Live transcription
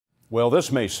Well,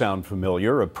 this may sound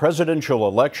familiar, a presidential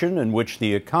election in which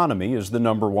the economy is the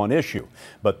 #1 issue.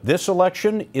 But this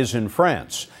election is in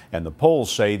France, and the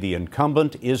polls say the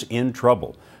incumbent is in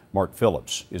trouble. Mark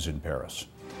Phillips is in Paris.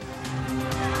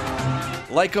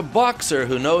 Like a boxer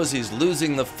who knows he's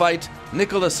losing the fight,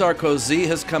 Nicolas Sarkozy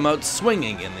has come out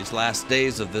swinging in these last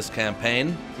days of this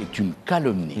campaign. C'est une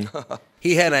calomnie.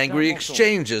 He had angry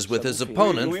exchanges with his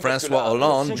opponent, François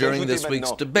Hollande, during this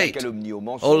week's debate.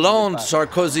 Hollande,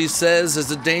 Sarkozy says,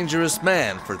 is a dangerous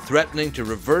man for threatening to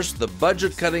reverse the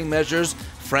budget-cutting measures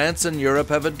France and Europe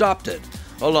have adopted.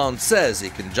 Hollande says he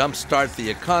can jumpstart the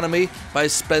economy by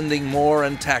spending more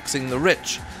and taxing the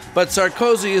rich. But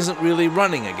Sarkozy isn't really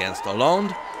running against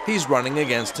Hollande, he's running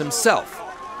against himself.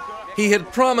 He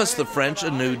had promised the French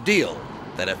a New Deal,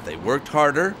 that if they worked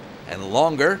harder and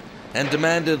longer and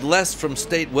demanded less from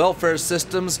state welfare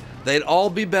systems, they'd all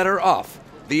be better off.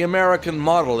 The American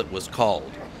model, it was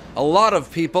called. A lot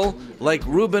of people, like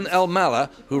Ruben El Mala,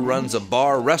 who runs a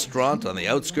bar-restaurant on the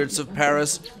outskirts of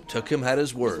Paris, took him at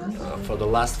his word. For the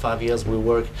last 5 years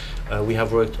we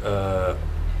have worked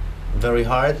very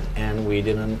hard, and we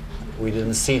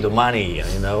didn't see the money,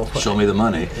 you know. Show me the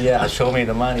money. Yeah, show me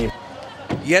the money.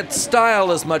 Yet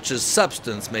style as much as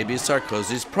substance may be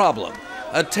Sarkozy's problem.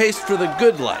 A taste for the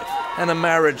good life and a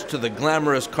marriage to the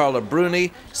glamorous Carla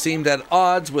Bruni seemed at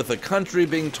odds with a country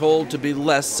being told to be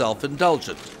less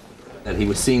self-indulgent. That he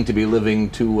was seen to be living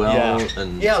too well.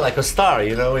 Yeah, like a star,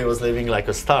 you know, he was living like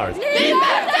a star.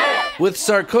 With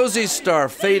Sarkozy's star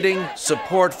fading,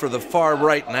 support for the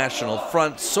far-right National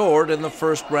Front soared in the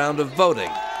first round of voting.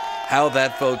 How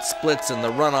that vote splits in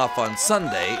the runoff on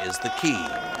Sunday is the key.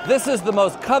 This is the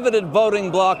most coveted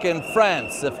voting bloc in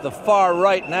France. If the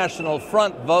far-right National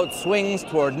Front vote swings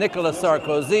toward Nicolas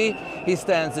Sarkozy, he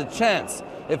stands a chance.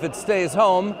 If it stays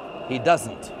home, he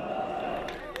doesn't.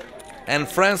 And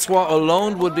François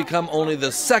Hollande would become only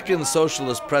the second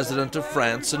socialist president of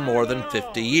France in more than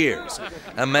 50 years.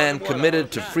 A man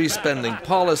committed to free spending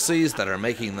policies that are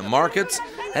making the markets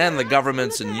and the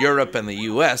governments in Europe and the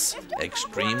US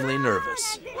extremely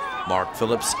nervous. Mark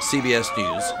Phillips, CBS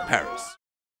News, Paris.